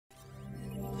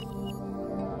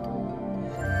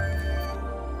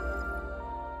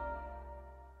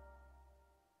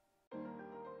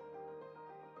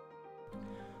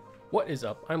What is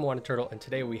up? I'm Wanted Turtle, and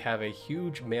today we have a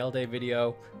huge mail day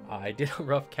video. I did a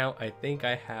rough count. I think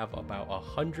I have about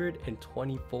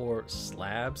 124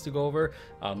 slabs to go over.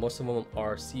 Most of them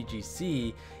are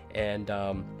CGC, and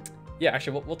yeah,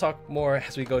 actually we'll talk more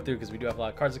as we go through because we do have a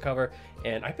lot of cards to cover.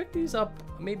 And I picked these up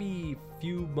maybe a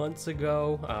few months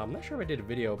ago. I'm not sure if I did a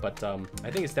video, but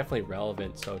I think it's definitely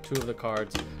relevant. So two of the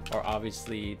cards are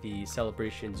obviously the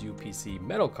Celebrations UPC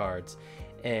metal cards.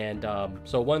 And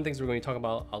so one of the things we're going to talk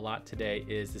about a lot today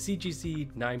is the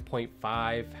CGC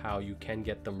 9.5, how you can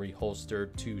get them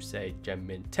reholstered to say Gem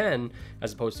Mint 10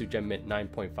 as opposed to Gem Mint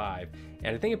 9.5.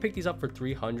 And I think I picked these up for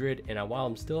 300, and while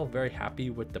I'm still very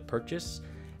happy with the purchase,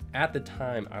 at the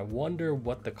time I wonder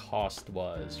what the cost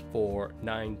was for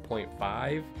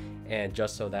 9.5, and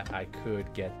just so that I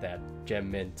could get that Gem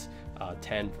Mint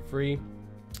 10 for free.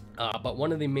 But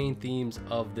one of the main themes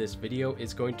of this video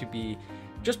is going to be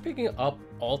just picking up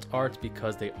alt arts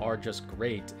because they are just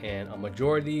great, and a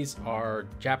majority of these are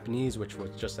Japanese, which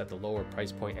was just at the lower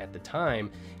price point at the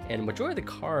time, and majority of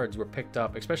the cards were picked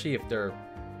up, especially if they're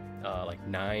like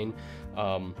 9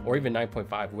 or even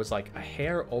 9.5, was like a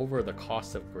hair over the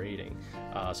cost of grading.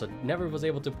 So never was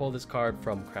able to pull this card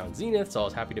from Crown Zenith, so I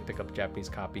was happy to pick up a Japanese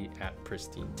copy at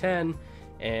Pristine 10.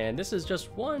 And this is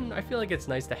just one. I feel like it's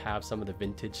nice to have some of the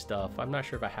vintage stuff. I'm not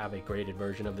sure if I have a graded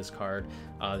version of this card.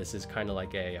 This is kind of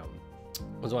like a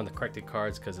was one of the corrected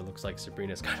cards because it looks like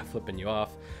Sabrina's kind of flipping you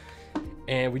off.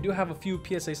 And we do have a few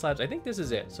PSA slabs. I think this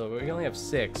is it. So we only have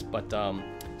 6, but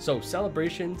so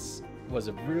Celebrations was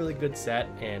a really good set,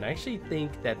 and I actually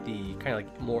think that the kind of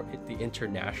like more the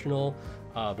international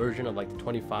version of like the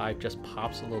 25 just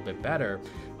pops a little bit better,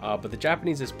 but the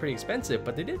Japanese is pretty expensive,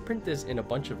 but they did print this in a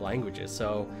bunch of languages,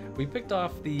 so we picked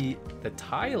off the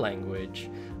Thai language.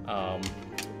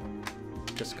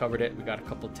 Just covered it. We got a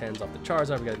couple 10s off the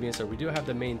Charizard, we got Venus, so we do have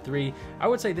the main 3. I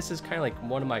would say this is kind of like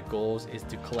one of my goals is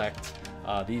to collect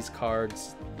these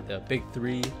cards, the big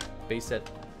 3 base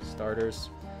set starters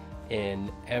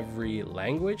in every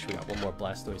language. We got one more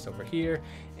Blastoise over here,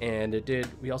 and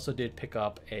we also did pick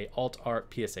up a alt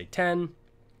art PSA 10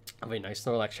 of a nice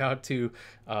Snorlax. Shout out to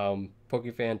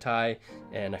Pokefan Ty,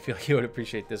 and I feel like he would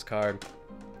appreciate this card.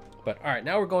 But all right,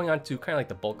 now we're going on to kind of like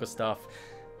the bulk of stuff,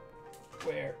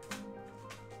 where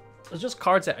it's just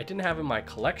cards that I didn't have in my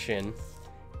collection,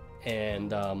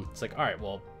 and it's like, all right,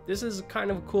 well, this is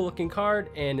kind of a cool looking card,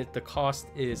 and the cost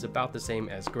is about the same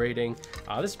as grading.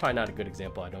 This is probably not a good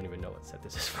example. I don't even know what set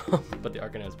this is from, but the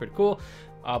Arcanine is pretty cool.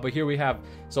 But here we have,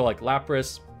 so like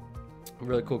Lapras,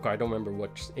 really cool card. I don't remember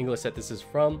which English set this is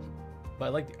from, but I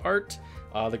like the art.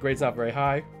 The grade's not very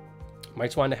high. Might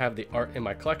just want to have the art in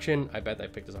my collection. I bet I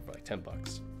picked this up for like 10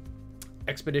 bucks.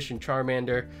 Expedition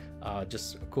Charmander,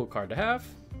 just a cool card to have.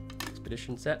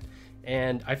 Expedition set.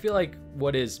 And I feel like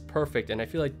what is perfect, and I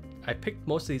feel like I picked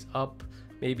most of these up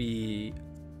maybe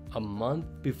a month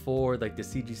before like the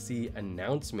CGC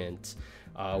announcement,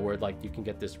 where like you can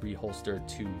get this reholster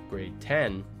to grade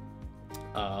 10.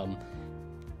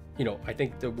 You know, I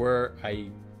think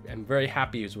I am very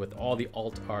happy with all the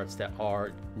alt arts that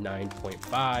are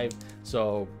 9.5.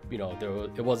 So, you know,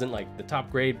 it wasn't like the top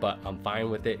grade, but I'm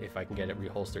fine with it if I can get it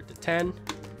reholstered to 10.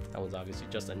 That one's obviously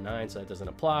just a 9, so that doesn't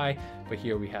apply. But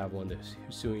here we have one, the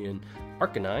Hisuian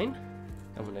Arcanine.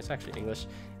 That one is actually English.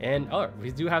 And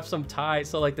we do have some Thai.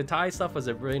 So like the Thai stuff was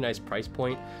a really nice price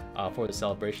point for the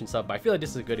Celebration stuff. But I feel like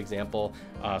this is a good example.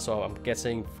 So I'm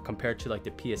guessing compared to like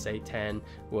the PSA 10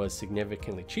 was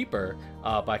significantly cheaper.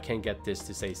 But I can get this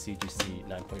to say CGC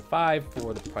 9.5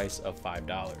 for the price of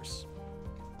 $5.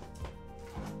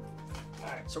 All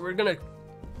right, so we're gonna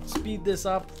speed this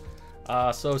up.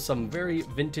 So some very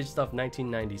vintage stuff,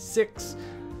 1996.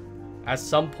 At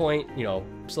some point, you know,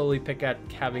 slowly pick at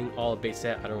having all a base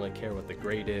set. I don't really care what the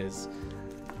grade is.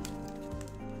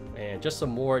 And just some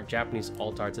more Japanese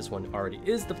alt arts. This one already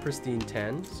is the Pristine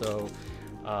 10. So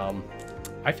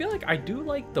I feel like I do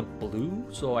like the blue.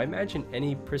 So I imagine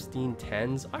any Pristine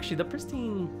 10s. Actually, the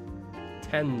Pristine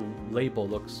 10 label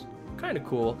looks kind of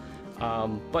cool.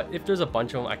 But if there's a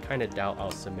bunch of them, I kind of doubt I'll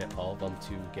submit all of them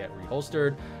to get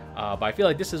reholstered. But I feel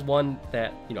like this is one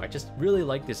that, you know, I just really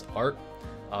like this art.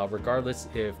 Regardless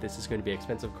if this is going to be an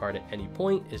expensive card at any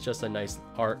point, it's just a nice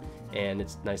art, and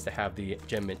it's nice to have the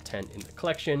Gem Mint 10 in the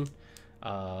collection.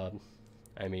 I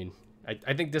mean,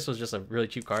 I think this was just a really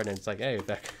cheap card, and it's like, hey, if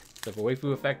the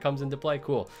waifu effect comes into play,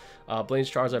 cool.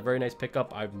 Blaine's Charizard, very nice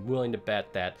pickup. I'm willing to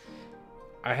bet that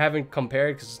I haven't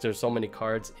compared because there's so many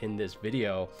cards in this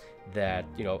video that,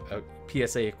 you know, a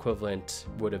PSA equivalent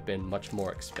would have been much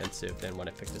more expensive than what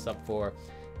I picked this up for.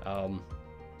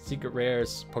 Secret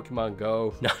Rares, Pokemon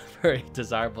Go, not a very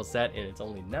desirable set, and it's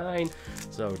only 9,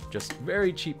 so just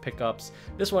very cheap pickups.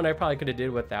 This one I probably could have did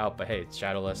without, but hey, it's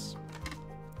shadowless.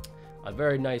 A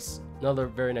very nice, another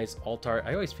very nice alt art.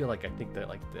 I always feel like I think that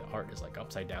like the art is like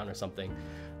upside down or something,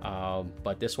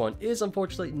 but this one is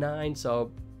unfortunately 9,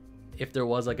 so if there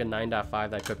was like a 9.5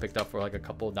 that I could have picked up for like a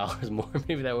couple of dollars more,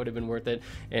 maybe that would have been worth it.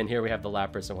 And here we have the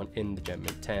Lapras one in the Gem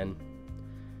Mint 10.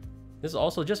 This is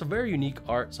also just a very unique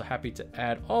art, so happy to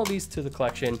add all these to the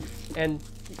collection. And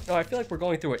you know, I feel like we're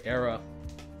going through an era,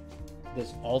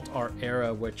 this alt art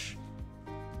era, which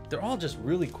they're all just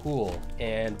really cool.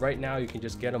 And right now you can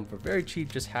just get them for very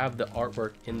cheap, just have the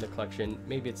artwork in the collection.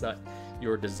 Maybe it's not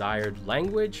your desired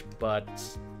language, but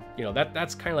you know,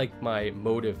 that's kind of like my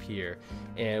motive here.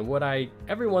 And what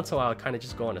every once in a while I kind of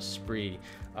just go on a spree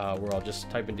where I'll just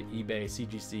type into eBay,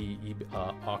 CGC,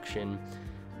 auction,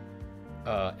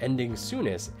 ending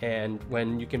soonest, and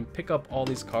when you can pick up all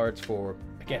these cards for,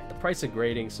 again, the price of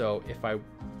grading. So if I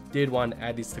did want to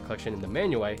add these to the collection in the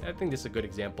manual way, I think this is a good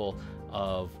example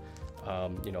of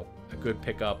you know, a good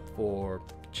pickup for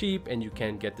cheap, and you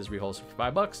can get this reholster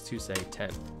for $5 to say 10.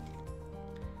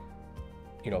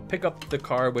 You know, pick up the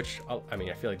card, which I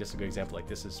mean, I feel like this is a good example. Like,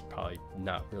 this is probably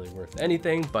not really worth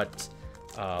anything, but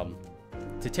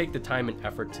to take the time and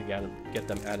effort to get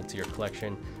them added to your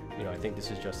collection, you know, I think this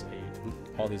is just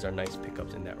all these are nice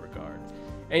pickups in that regard.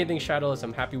 Anything shadowless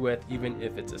I'm happy with, even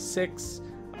if it's a 6.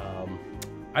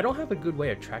 I don't have a good way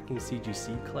of tracking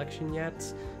CGC collection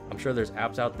yet. I'm sure there's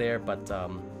apps out there, but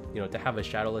you know, to have a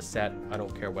shadowless set, I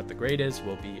don't care what the grade is,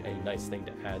 will be a nice thing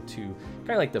to add to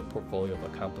kind of like the portfolio of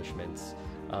accomplishments.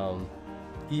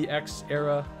 EX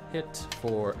era hit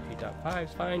for 8.5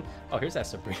 is fine. Oh, here's that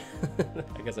Sabrina.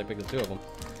 I guess I picked the 2 of them.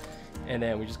 And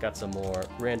then we just got some more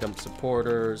random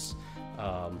supporters.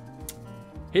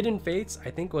 Hidden Fates,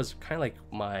 I think, was kind of like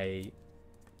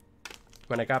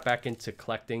when I got back into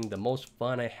collecting, the most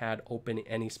fun I had opening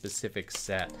any specific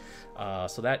set.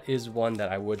 So that is one that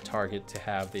I would target to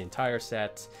have the entire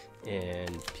set in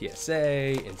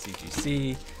PSA, in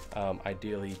CGC,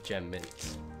 ideally Gem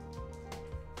Mint.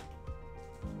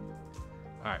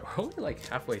 All right, we're only like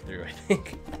halfway through, I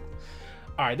think.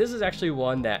 All right, this is actually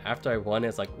one that after I won,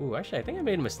 it's like, ooh, actually, I think I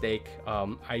made a mistake.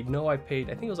 I know I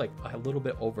paid, I think it was like a little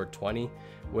bit over 20,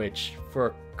 which for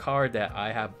a card that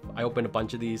I opened a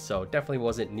bunch of these, so definitely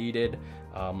wasn't needed.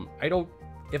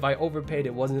 If I overpaid,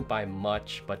 it wasn't by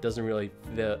much, but doesn't really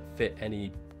fit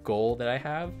any goal that I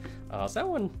have. So that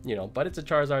one, you know, but it's a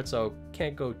Charizard, so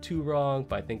can't go too wrong,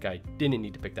 but I think I didn't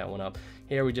need to pick that one up.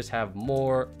 Here we just have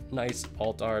more nice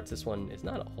alt arts. This one is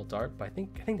not an alt art, but I think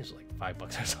there's like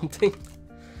 $5 or something.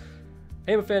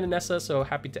 I am a fan of Nessa, so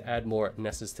happy to add more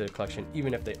Nessas to the collection,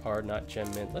 even if they are not Gem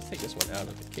Mint. Let's take this one out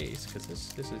of the case, because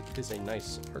this is a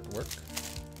nice artwork.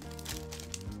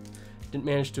 Didn't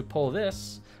manage to pull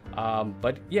this,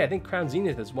 but yeah, I think Crown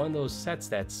Zenith is one of those sets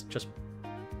that's just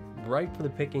right for the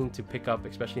picking to pick up,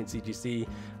 especially in CGC.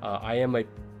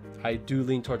 I do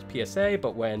lean towards PSA,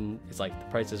 but when it's like the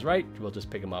price is right, we'll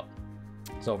just pick them up.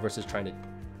 So versus trying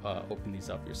to open these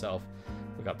up yourself.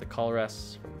 We got the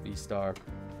Colress from V-Star.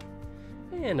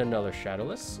 And another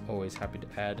shadowless. Always happy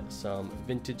to add some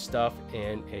vintage stuff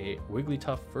and a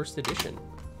Wigglytuff first edition.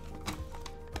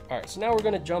 All right, so now we're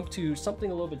gonna jump to something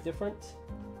a little bit different.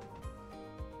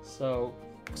 So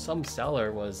some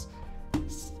seller was,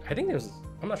 I think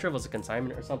I'm not sure if it was a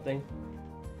consignment or something,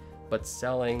 but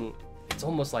selling, it's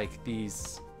almost like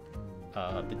these,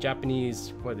 the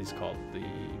Japanese, what are these called? The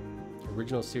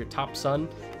original series, Top Sun.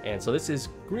 And so this is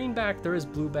green back, there is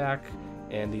blue back,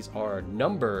 and these are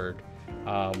numbered.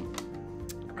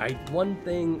 One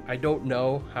thing I don't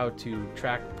know how to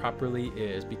track properly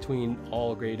is between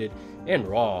all graded and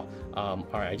raw. All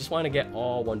right, I just want to get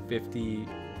all 150.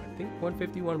 I think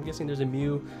 151. I'm guessing there's a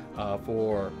Mew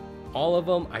for all of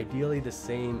them. Ideally the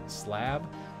same slab.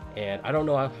 And I don't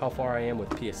know how far I am with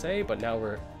PSA, but now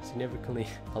we're significantly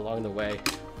along the way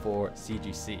for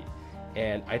CGC.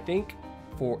 And I think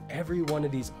for every one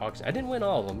of these auctions, I didn't win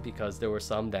all of them because there were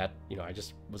some that, you know, I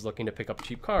just was looking to pick up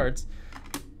cheap cards.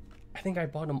 I think I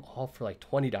bought them all for like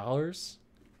 $20,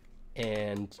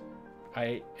 and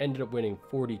I ended up winning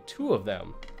 42 of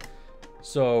them.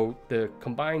 So the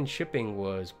combined shipping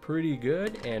was pretty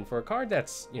good, and for a card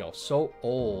that's, you know, so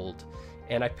old,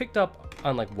 and I picked up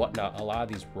on like Whatnot a lot of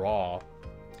these raw,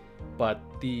 but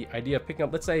the idea of picking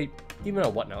up, let's say even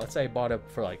on Whatnot, let's say I bought it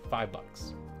for like $5,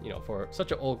 you know, for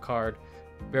such an old card,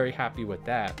 very happy with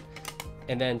that.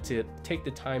 And then to take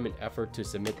the time and effort to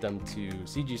submit them to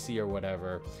CGC or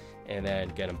whatever, and then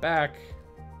get them back,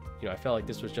 you know, I felt like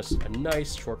this was just a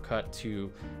nice shortcut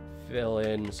to fill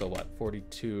in. So what,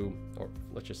 42, or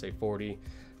let's just say 40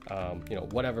 you know,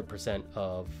 whatever percent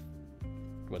of,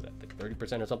 what was that, like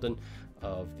 30% or something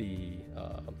of the,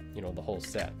 you know, the whole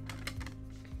set.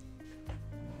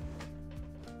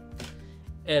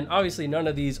 And obviously none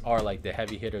of these are like the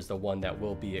heavy hitters, the one that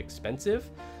will be expensive.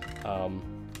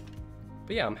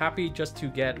 But yeah, I'm happy just to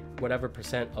get whatever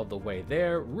percent of the way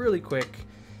there really quick.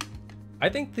 I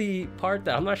think the part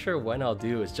that I'm not sure when I'll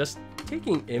do is just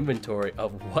taking inventory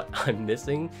of what I'm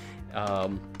missing.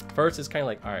 First, it's kind of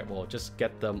like, all right, well, just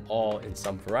get them all in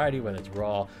some variety, whether it's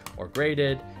raw or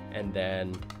graded, and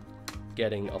then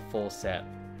getting a full set,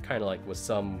 kind of like with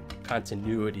some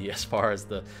continuity as far as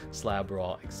the slab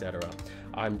raw, etc.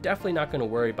 I'm definitely not going to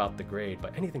worry about the grade,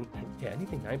 but anything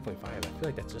 9.5, I feel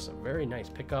like that's just a very nice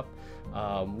pickup.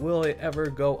 Will it ever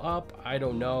go up? I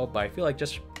don't know, but I feel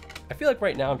like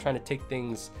right now I'm trying to take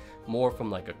things more from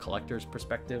like a collector's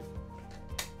perspective.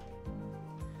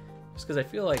 Just because I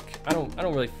feel like I don't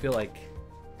really feel like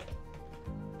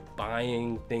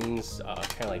buying things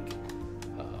kind of like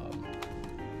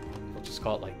we'll just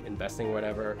call it like investing or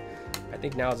whatever. I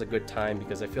think now is a good time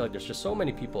because I feel like there's just so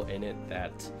many people in it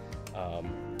that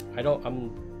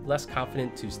I'm less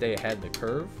confident to stay ahead of the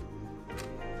curve.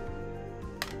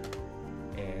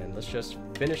 And let's just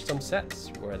finish some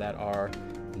sets where that are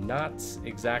not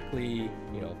exactly,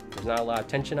 you know, there's not a lot of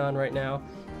tension on right now,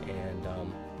 and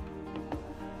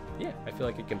yeah, I feel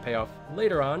like it can pay off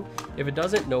later on. If it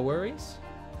doesn't, no worries.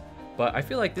 But I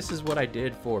feel like this is what I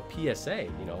did for PSA,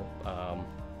 you know,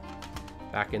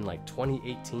 back in like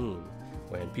 2018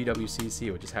 when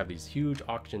PWCC would just have these huge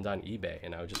auctions on eBay,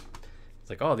 and I would just, it's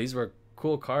like, oh, these were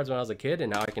cool cards when I was a kid,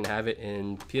 and now I can have it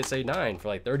in PSA 9 for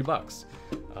like 30 bucks.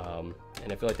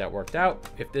 And I feel like that worked out.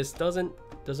 If this doesn't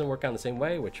work out the same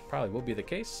way, which probably will be the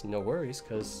case, no worries,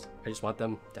 because I just want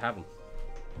them to have them.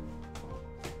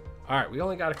 All right, we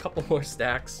only got a couple more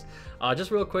stacks.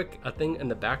 Just real quick, a thing in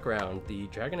the background, the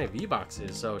Dragonite V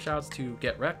boxes. So shoutouts to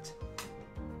Get Wrecked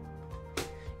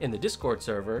in the Discord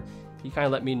server. He kind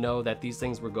of let me know that these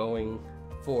things were going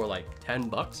for like 10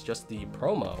 bucks, just the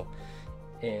promo.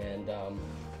 And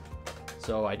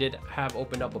so I did have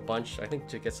opened up a bunch, I think,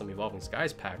 to get some Evolving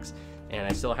Skies packs, and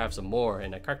I still have some more,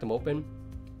 and I cracked them open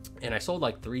and I sold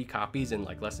like 3 copies in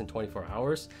like less than 24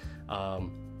 hours.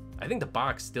 I think the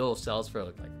box still sells for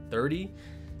like 30,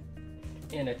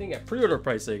 and I think at pre-order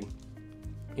pricing,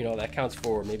 you know, that counts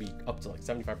for maybe up to like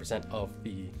 75% of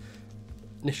the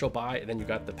initial buy, and then you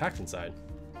got the packs inside.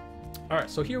 All right,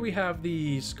 so here we have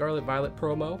the Scarlet Violet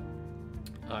promo.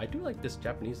 I do like this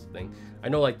Japanese thing. I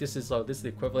know like this is the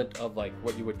equivalent of like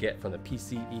what you would get from the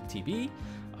PC ETB,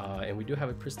 and we do have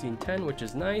a pristine 10, which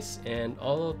is nice. And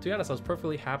although, to be honest, I was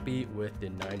perfectly happy with the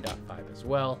 9.5 as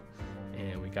well.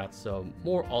 And we got some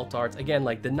more alt arts. Again,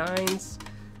 like the 9s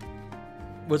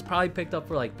was probably picked up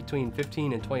for like between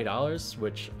 $15 and $20,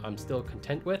 which I'm still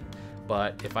content with.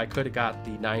 But if I could have got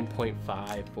the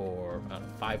 9.5 for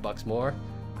 $5 more,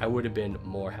 I would have been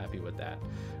more happy with that.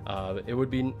 It would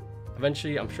be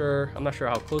eventually, I'm not sure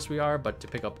how close we are, but to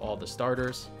pick up all the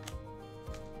starters.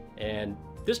 And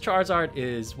this Charizard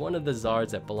is one of the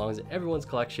Zards that belongs in everyone's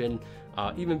collection,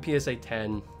 even PSA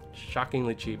 10,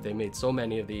 shockingly cheap. They made so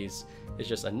many of these. It's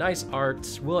just a nice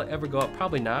art. Will it ever go up?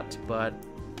 Probably not, but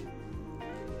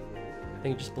I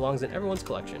think it just belongs in everyone's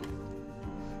collection.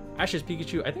 Ash's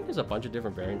Pikachu, I think there's a bunch of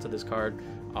different variants of this card.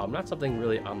 Not something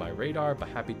really on my radar, but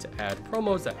happy to add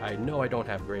promos that I know I don't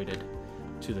have graded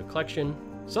to the collection.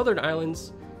 Southern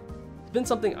Islands, it's been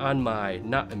something on my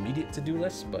not immediate to-do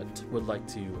list, but would like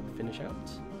to finish out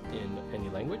in any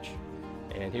language.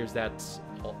 And here's that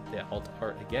alt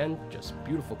art again, just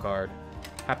beautiful card.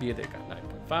 Happy they got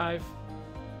 9.5.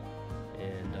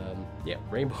 And yeah,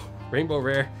 rainbow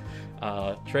rare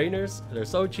trainers. They're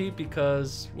so cheap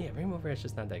because yeah, rainbow rare is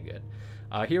just not that good.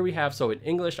 Here we have, so in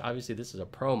English, obviously this is a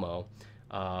promo,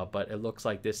 but it looks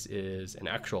like this is an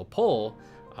actual pull.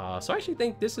 So I actually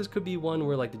think this could be one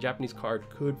where like the Japanese card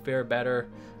could fare better,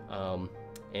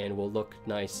 and will look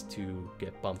nice to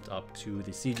get bumped up to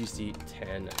the CGC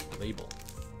 10 label.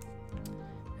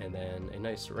 And then a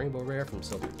nice rainbow rare from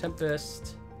Silver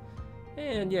Tempest.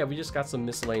 And yeah, we just got some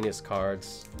miscellaneous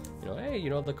cards. You know, hey, you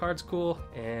know, the card's cool,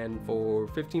 and for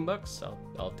 15 bucks,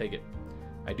 I'll take it.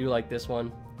 I do like this one,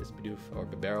 this Bidoof or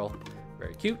Bibarel,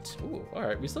 very cute. Ooh, all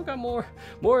right, we still got more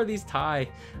of these Thai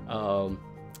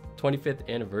 25th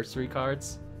anniversary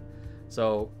cards.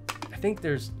 So I think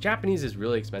there's Japanese is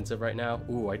really expensive right now.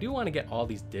 Ooh, I do want to get all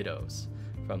these Dittos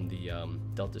from the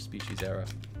Delta Species era.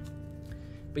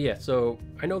 But yeah, so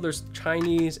I know there's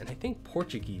Chinese and I think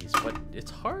Portuguese, but it's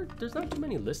hard. There's not too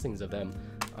many listings of them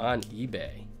on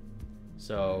eBay.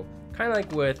 So kind of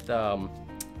like with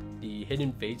the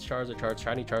Hidden Fates Charizard,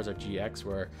 Shiny Charizard GX,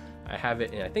 where I have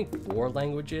it in I think 4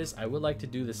 languages. I would like to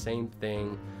do the same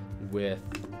thing with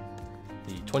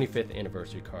the 25th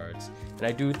anniversary cards, and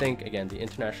I do think again the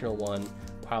international one,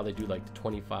 how they do like the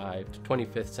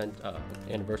 25th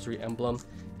anniversary emblem,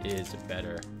 is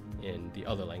better in the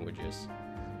other languages.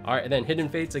 All right, and then Hidden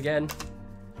Fates again,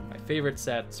 my favorite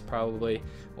sets probably,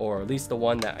 or at least the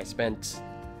one that I spent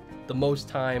the most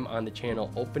time on the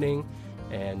channel opening,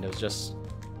 and it was just,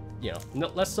 you know,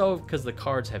 less so because the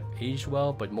cards have aged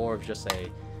well, but more of just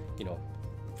a, you know,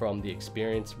 from the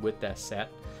experience with that set.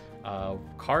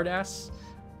 Cardass,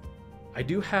 I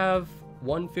do have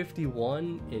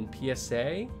 151 in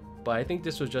PSA, but I think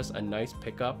this was just a nice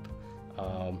pickup.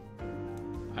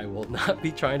 I will not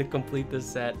be trying to complete this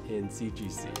set in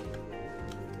CGC.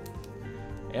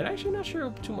 And actually not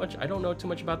sure too much, I don't know too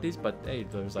much about these, but hey,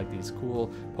 there's like these cool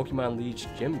Pokemon Liege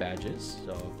gym badges,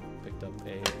 so picked up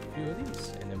a few of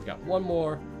these. And then we got one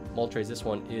more Moltres. This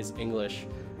one is English.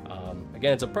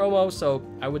 Again, it's a promo, so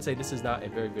I would say this is not a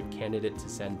very good candidate to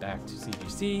send back to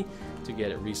CGC to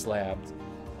get it reslabbed.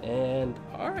 And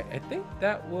all right, I think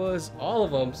that was all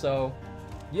of them. So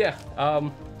yeah,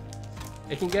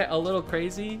 it can get a little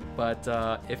crazy, but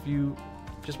if you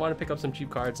just want to pick up some cheap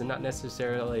cards, and not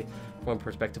necessarily from a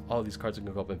perspective all of these cards are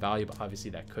going to go up in value, but obviously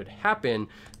that could happen,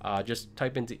 just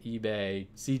type into eBay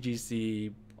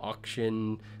CGC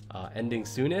auction ending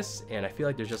soonest, and I feel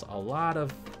like there's just a lot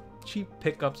of cheap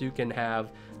pickups you can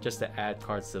have just to add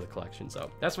cards to the collection.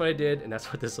 So that's what I did, and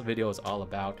that's what this video is all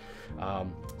about. So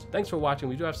thanks for watching.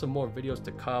 We do have some more videos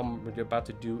to come. We're about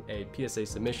to do a PSA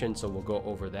submission, so we'll go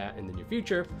over that in the near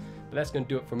future. But that's going to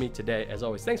do it for me today. As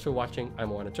always, thanks for watching. I'm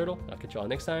Moana Turtle. I'll catch you all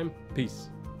next time.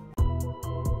 Peace.